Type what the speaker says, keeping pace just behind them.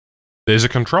There's a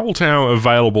control tower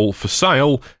available for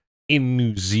sale in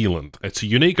New Zealand. It's a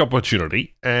unique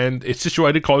opportunity, and it's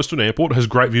situated close to an airport, has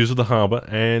great views of the harbour,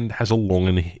 and has a long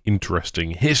and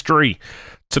interesting history.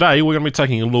 Today, we're going to be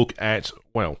taking a look at,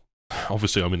 well,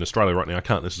 obviously I'm in Australia right now, I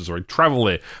can't necessarily travel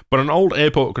there, but an old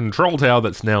airport control tower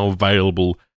that's now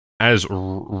available as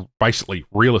basically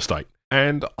real estate.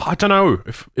 And I don't know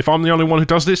if I'm the only one who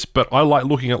does this, but I like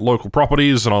looking at local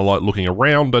properties, and I like looking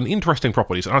around and interesting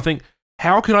properties, and I think,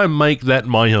 how can I make that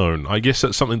my own? I guess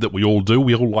that's something that we all do.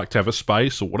 We all like to have a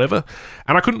space or whatever.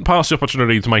 And I couldn't pass the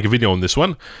opportunity to make a video on this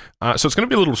one. So it's going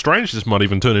to be a little strange. This might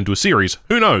even turn into a series.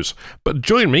 Who knows? But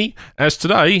join me as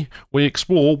today we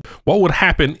explore what would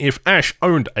happen if Ash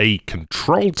owned a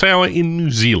control tower in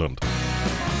New Zealand.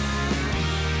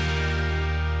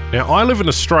 Now, I live in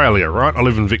Australia, right? I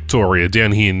live in Victoria,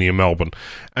 down here near Melbourne.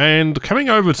 And coming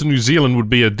over to New Zealand would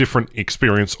be a different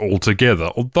experience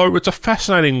altogether, although it's a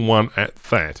fascinating one at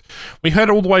that. We head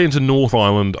all the way into North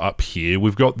Island up here.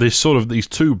 We've got this sort of these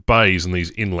two bays and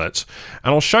these inlets.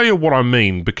 And I'll show you what I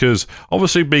mean, because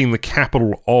obviously being the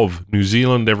capital of New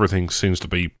Zealand, everything seems to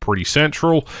be pretty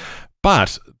central.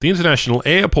 But the international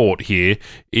airport here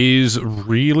is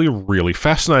really, really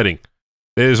fascinating.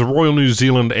 There's a Royal New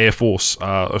Zealand Air Force,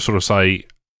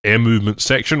 air movement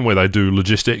section where they do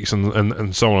logistics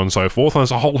and so on and so forth. And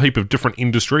there's a whole heap of different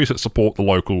industries that support the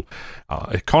local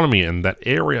economy in that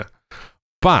area.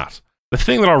 But the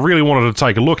thing that I really wanted to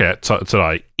take a look at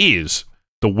today is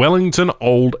the Wellington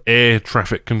Old Air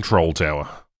Traffic Control Tower.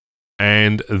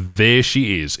 And there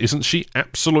she is. Isn't she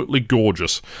absolutely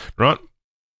gorgeous? Right?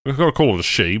 We've got to call it a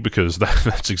she, because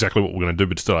that's exactly what we're going to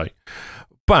do today.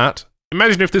 But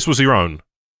imagine if this was your own,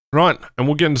 right? And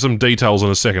we'll get into some details in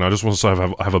a second. I just want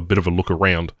to have a bit of a look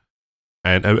around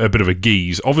and a bit of a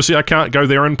geeze. Obviously, I can't go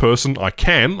there in person. I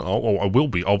can. I will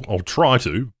be. I'll try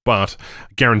to, but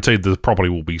guaranteed the property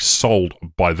will be sold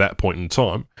by that point in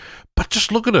time. But just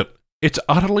look at it. It's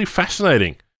utterly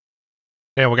fascinating.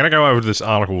 Now, we're going to go over to this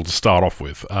article to start off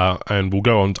with, and we'll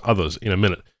go on to others in a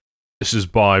minute. This is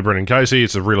by Brendan Casey.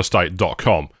 It's at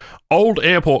realestate.com. Old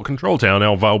airport control tower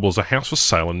now available as a house for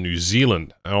sale in New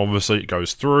Zealand. And obviously it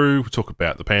goes through, we talk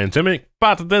about the pandemic,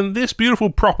 but then this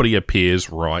beautiful property appears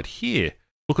right here.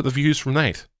 Look at the views from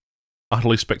that.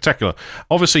 Utterly spectacular.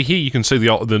 Obviously here you can see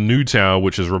the new tower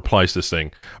which has replaced this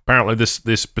thing. Apparently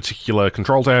this particular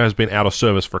control tower has been out of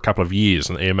service for a couple of years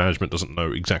and air management doesn't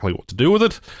know exactly what to do with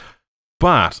it.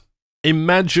 But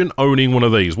imagine owning one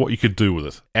of these, what you could do with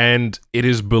it. And it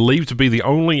is believed to be the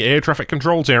only air traffic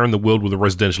control tower in the world with a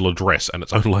residential address and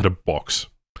its own letterbox.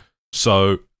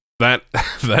 So that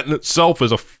in itself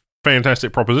is a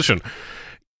fantastic proposition.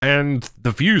 And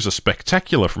the views are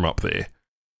spectacular from up there.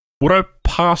 Would I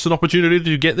pass an opportunity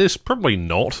to get this? Probably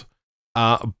not.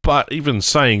 But even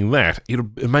saying that,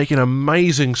 it'd make an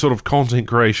amazing sort of content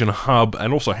creation hub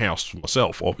and also house for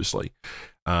myself, obviously.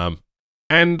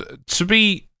 And to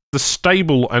be the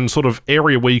stable and sort of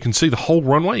area where you can see the whole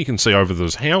runway, you can see over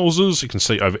those houses, you can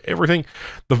see over everything.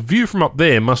 The view from up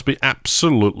there must be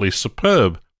absolutely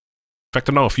superb. In fact,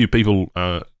 I know a few people,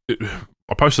 I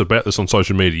posted about this on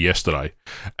social media yesterday,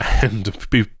 and a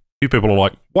few people are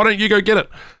like, why don't you go get it?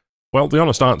 Well, the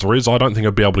honest answer is I don't think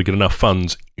I'd be able to get enough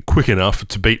funds quick enough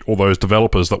to beat all those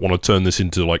developers that want to turn this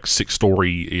into like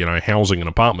 6-story, housing and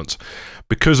apartments,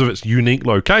 because of its unique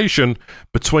location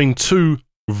between two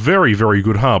very, very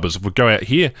good harbours. If we go out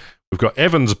here, we've got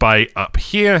Evans Bay up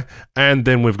here, and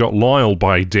then we've got Lyell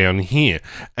Bay down here.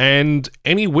 And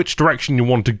any which direction you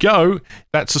want to go,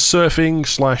 that's a surfing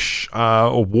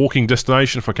 / or walking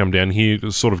destination. If I come down here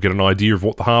to sort of get an idea of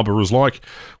what the harbour is like,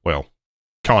 well,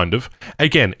 kind of.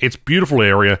 Again, it's a beautiful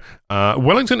area.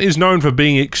 Wellington is known for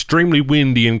being extremely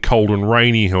windy and cold and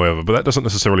rainy, however, but that doesn't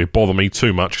necessarily bother me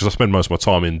too much because I spend most of my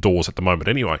time indoors at the moment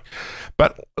anyway.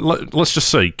 But let's just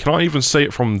see. Can I even see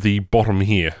it from the bottom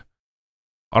here?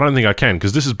 I don't think I can,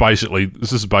 because this is basically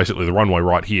the runway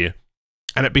right here.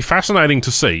 And it'd be fascinating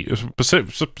to see,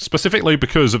 specifically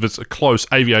because of its close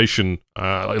aviation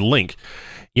link.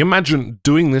 You imagine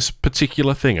doing this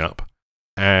particular thing up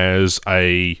as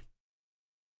a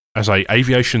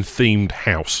aviation-themed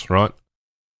house, right?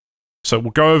 So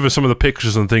we'll go over some of the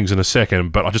pictures and things in a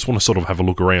second, but I just want to sort of have a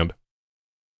look around.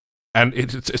 And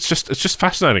it's just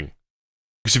fascinating.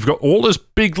 Because you've got all this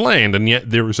big land, and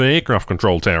yet there is an aircraft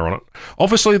control tower on it.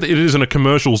 Obviously, it is in a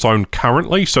commercial zone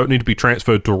currently, so it needs to be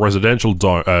transferred to a residential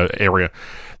area.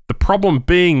 The problem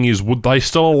being is, would they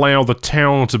still allow the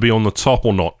tower to be on the top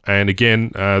or not? And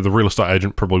again, the real estate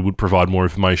agent probably would provide more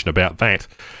information about that.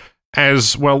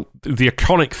 As well, the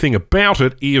iconic thing about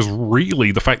it is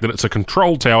really the fact that it's a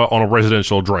control tower on a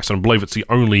residential address, and I believe it's the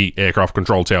only aircraft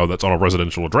control tower that's on a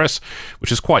residential address,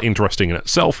 which is quite interesting in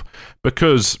itself,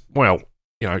 because, well,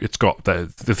 you know, it's got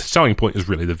the selling point is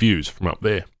really the views from up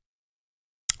there.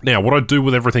 Now, what I do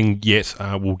with everything yet,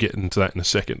 we'll get into that in a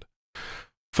second.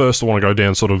 First, I want to go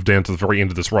down to the very end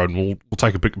of this road, and we'll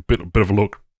take a bit of a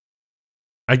look.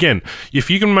 Again, if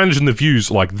you can imagine the views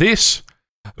like this,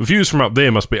 views from up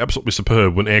there must be absolutely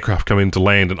superb when aircraft come in to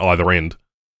land at either end.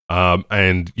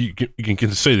 And you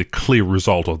can see the clear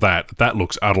result of that. That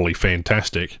looks utterly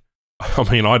fantastic. I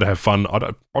mean, I'd have fun.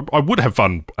 I would have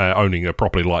fun owning a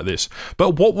property like this.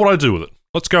 But what would I do with it?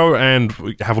 Let's go and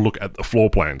have a look at the floor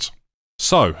plans.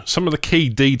 So, some of the key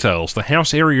details. The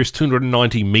house area is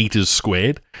 290 metres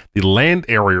squared. The land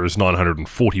area is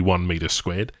 941 metres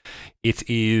squared. It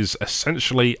is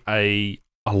essentially a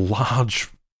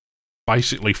large,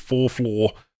 basically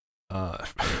 4-floor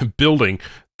building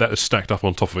that is stacked up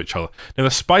on top of each other. Now,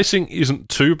 the spacing isn't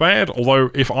too bad,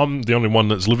 although if I'm the only one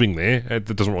that's living there, it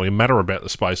doesn't really matter about the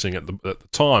spacing at the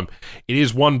time. It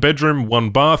is 1 bedroom,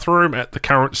 1 bathroom at the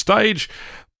current stage,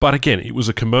 but again, it was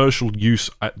a commercial use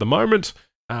at the moment,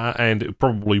 and it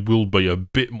probably will be a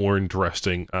bit more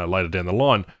interesting later down the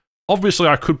line. Obviously,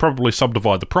 I could probably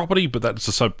subdivide the property, but that's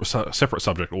a separate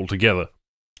subject altogether.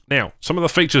 Now, some of the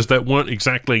features that weren't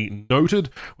exactly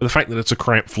noted were the fact that it's a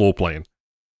cramped floor plan.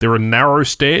 There are narrow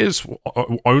stairs,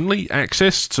 only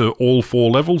access to all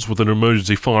 4 levels with an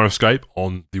emergency fire escape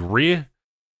on the rear.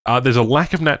 There's a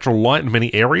lack of natural light in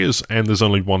many areas, and there's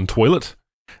only 1 toilet.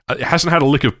 It hasn't had a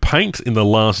lick of paint in the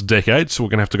last decade, so we're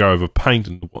going to have to go over paint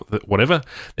and whatever.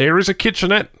 There is a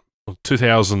kitchenette,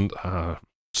 2000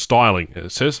 styling,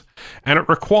 it says, and it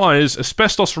requires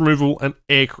asbestos removal and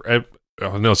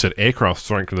I know I said aircraft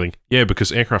strengthening. Yeah,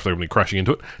 because aircraft are going to be crashing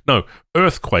into it. No,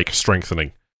 earthquake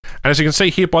strengthening. And as you can see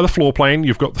here by the floor plan,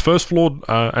 you've got the first floor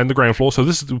and the ground floor. So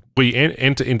this is we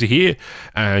enter into here,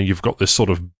 and you've got this sort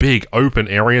of big open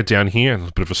area down here, and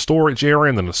a bit of a storage area,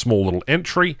 and then a small little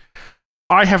entry.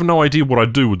 I have no idea what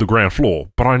I'd do with the ground floor,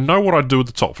 but I know what I'd do with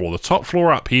the top floor. The top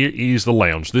floor up here is the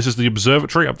lounge. This is the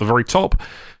observatory up the very top.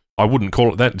 I wouldn't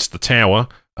call it that, it's the tower,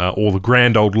 or the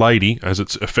grand old lady, as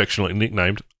it's affectionately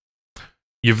nicknamed.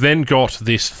 You've then got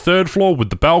this 3rd floor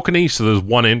with the balcony, so there's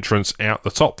 1 entrance out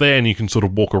the top there, and you can sort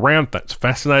of walk around. That's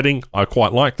fascinating. I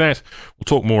quite like that. We'll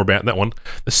talk more about that one.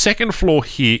 The 2nd floor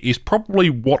here is probably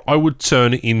what I would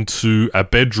turn into a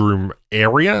bedroom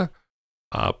area,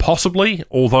 possibly,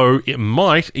 although it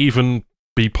might even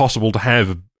be possible to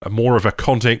have more of a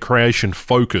content creation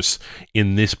focus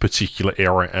in this particular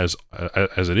area as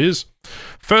it is.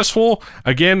 First floor,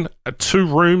 again, 2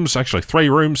 rooms, actually 3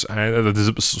 rooms, and there's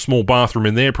a small bathroom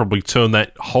in there. Probably turn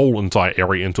that whole entire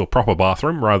area into a proper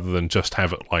bathroom rather than just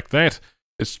have it like that.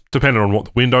 It's dependent on what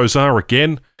the windows are,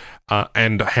 again,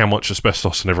 and how much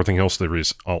asbestos and everything else there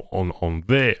is on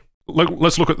there.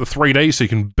 Let's look at the 3D so you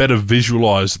can better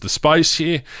visualize the space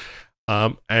here,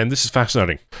 and this is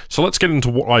fascinating. So let's get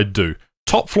into what I do.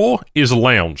 Top floor is a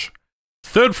lounge.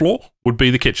 3rd floor would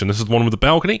be the kitchen. This is the one with the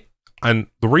balcony. And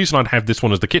the reason I'd have this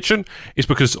one as the kitchen is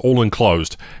because it's all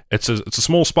enclosed. It's a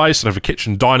small space. I'd have a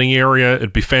kitchen dining area.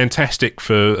 It'd be fantastic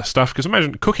for stuff. Because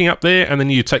imagine cooking up there, and then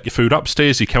you take your food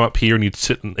upstairs. You come up here and you'd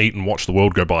sit and eat and watch the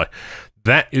world go by.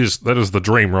 That is the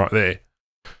dream right there.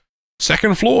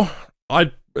 2nd floor,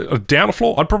 down a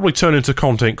floor, I'd probably turn into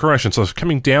content creation. So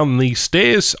coming down these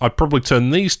stairs, I'd probably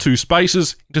turn these 2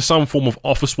 spaces into some form of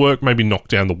office work, maybe knock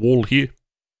down the wall here.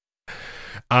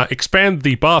 Expand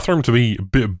the bathroom to be a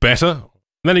bit better. And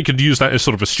then you could use that as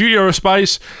sort of a studio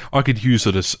space. I could use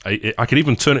it as I could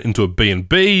even turn it into a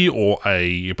B&B or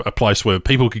a place where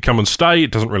people could come and stay.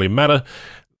 It doesn't really matter.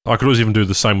 I could always even do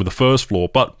the same with the 1st floor.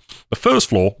 But the 1st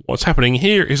floor, what's happening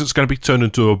here is it's going to be turned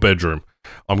into a bedroom.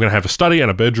 I'm going to have a study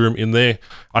and a bedroom in there.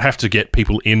 I'd have to get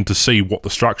people in to see what the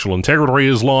structural integrity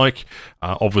is like.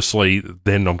 Obviously,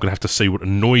 then I'm going to have to see what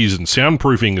noise and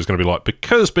soundproofing is going to be like.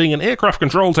 Because being an aircraft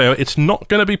control tower, it's not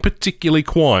going to be particularly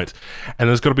quiet. And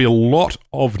there's got to be a lot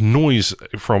of noise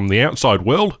from the outside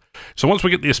world. So once we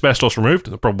get the asbestos removed,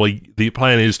 the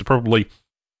plan is to probably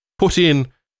put in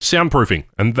soundproofing.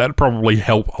 And that'd probably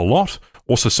help a lot.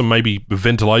 Also some maybe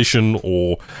ventilation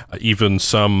or even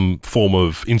some form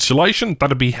of insulation.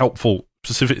 That'd be helpful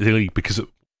specifically because it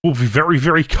will be very,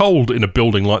 very cold in a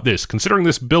building like this. Considering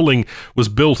this building was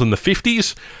built in the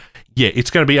 50s, yeah, it's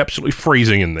going to be absolutely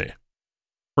freezing in there.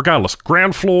 Regardless,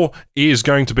 ground floor is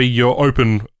going to be your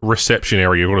open reception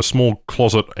area. You've got a small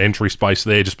closet entry space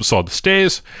there just beside the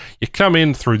stairs. You come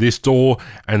in through this door,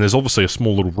 and there's obviously a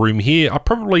small little room here. I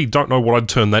probably don't know what I'd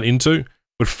turn that into.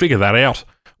 Would figure that out.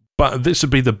 but this would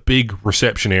be the big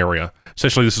reception area.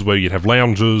 Essentially, this is where you'd have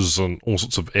lounges and all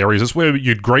sorts of areas. It's where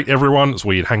you'd greet everyone. It's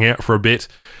where you'd hang out for a bit,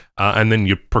 and then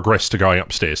you'd progress to going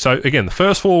upstairs. So again, the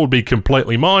first floor would be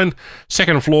completely mine.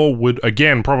 Second floor would,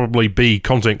 again, probably be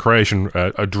content creation,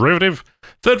 a derivative.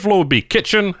 Third floor would be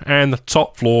kitchen, and the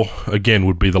top floor, again,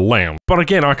 would be the lounge. But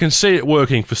again, I can see it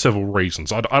working for several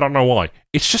reasons. I don't know why.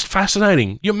 It's just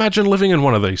fascinating. You imagine living in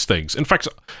one of these things. In fact,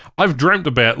 I've dreamt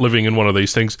about living in one of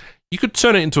these things. You could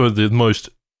turn it into the most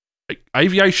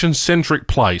aviation-centric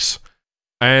place,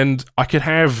 and I could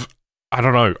have, I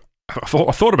don't know, I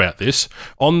thought about this,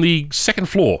 on the second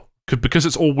floor, because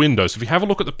it's all windows. If you have a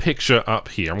look at the picture up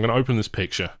here, I'm going to open this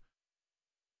picture.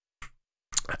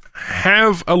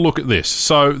 Have a look at this.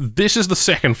 So this is the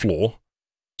second floor.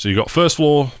 So you've got first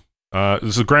floor, this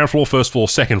is the ground floor, first floor,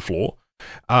 second floor.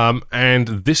 And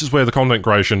this is where the content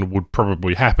creation would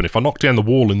probably happen. If I knock down the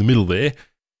wall in the middle there,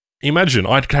 imagine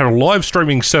I'd have a live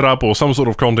streaming setup or some sort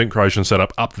of content creation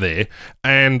setup up there,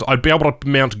 and I'd be able to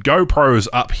mount GoPros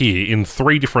up here in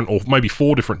 3 different or maybe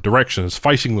 4 different directions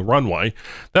facing the runway.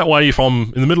 That way, if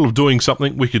I'm in the middle of doing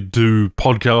something, we could do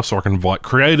podcasts, or I can invite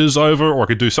creators over, or I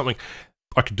could do something.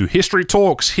 I could do history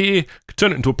talks here, could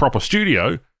turn it into a proper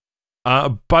studio,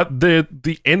 but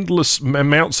the endless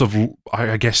amounts of,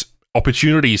 I guess,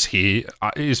 opportunities here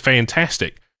is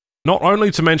fantastic. Not only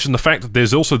to mention the fact that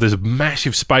there's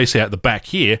massive space out the back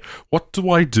here. What do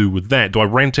I do with that? Do I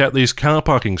rent out these car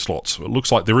parking slots? It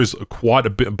looks like there is quite a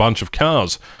bunch of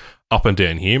cars up and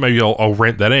down here. Maybe I'll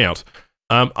rent that out.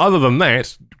 Other than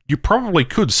that, you probably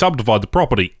could subdivide the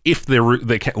property if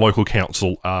the local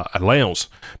council allows,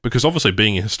 because obviously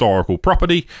being a historical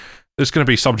property, there's going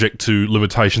to be subject to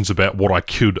limitations about what I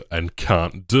could and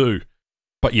can't do.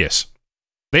 But yes,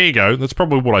 there you go, that's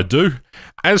probably what I do.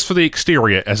 As for the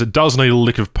exterior, as it does need a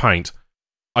lick of paint,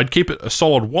 I'd keep it a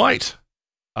solid white,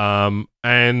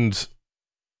 and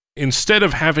instead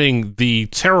of having the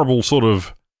terrible sort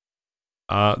of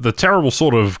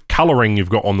colouring you've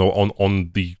got on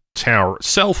the tower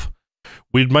itself,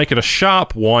 we'd make it a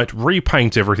sharp white,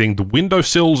 repaint everything. The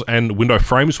windowsills and window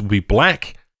frames will be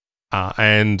black,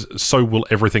 and so will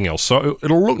everything else. So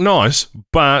it'll look nice,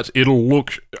 but it'll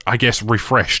look, I guess,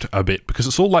 refreshed a bit, because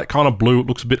it's all that kind of blue. It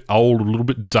looks a bit old, a little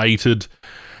bit dated.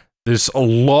 There's a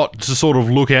lot to sort of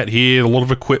look at here, a lot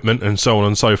of equipment and so on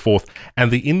and so forth.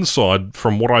 And the inside,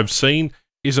 from what I've seen,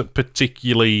 isn't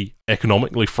particularly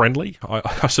economically friendly,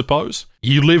 I suppose.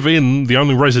 You live in the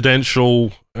only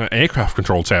residential aircraft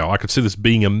control tower. I could see this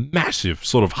being a massive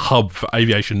sort of hub for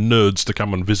aviation nerds to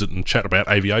come and visit and chat about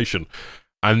aviation.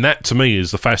 And that, to me, is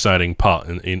the fascinating part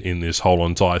in this whole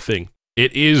entire thing.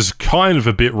 It is kind of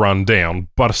a bit run down,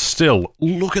 but still,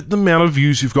 look at the amount of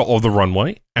views you've got of the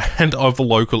runway and of the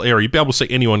local area. You'll be able to see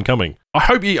anyone coming. I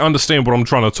hope you understand what I'm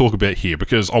trying to talk about here,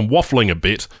 because I'm waffling a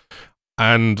bit,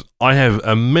 and I have an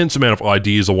immense amount of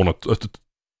ideas I want to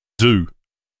do.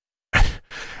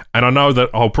 And I know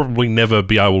that I'll probably never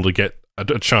be able to get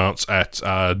a chance at,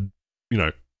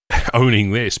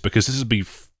 owning this, because this would be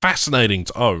fascinating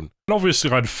to own. And obviously,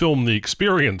 I'd film the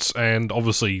experience and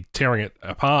obviously tearing it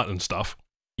apart and stuff.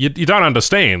 You don't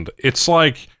understand. It's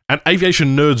like an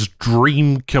aviation nerd's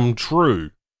dream come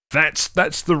true. That's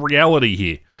the reality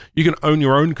here. You can own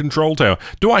your own control tower.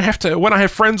 Do I have to, when I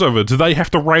have friends over, do they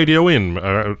have to radio in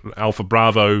Alpha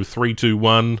Bravo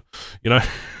 321,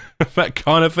 that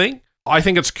kind of thing? I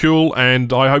think it's cool,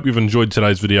 and I hope you've enjoyed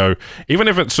today's video, even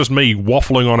if it's just me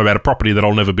waffling on about a property that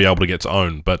I'll never be able to get to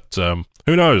own. But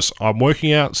who knows? I'm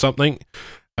working out something,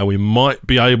 and we might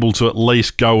be able to at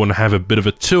least go and have a bit of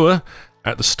a tour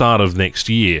at the start of next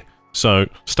year. So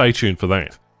stay tuned for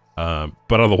that.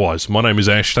 But otherwise, my name is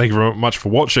Ash. Thank you very much for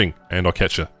watching, and I'll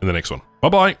catch you in the next one.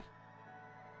 Bye-bye.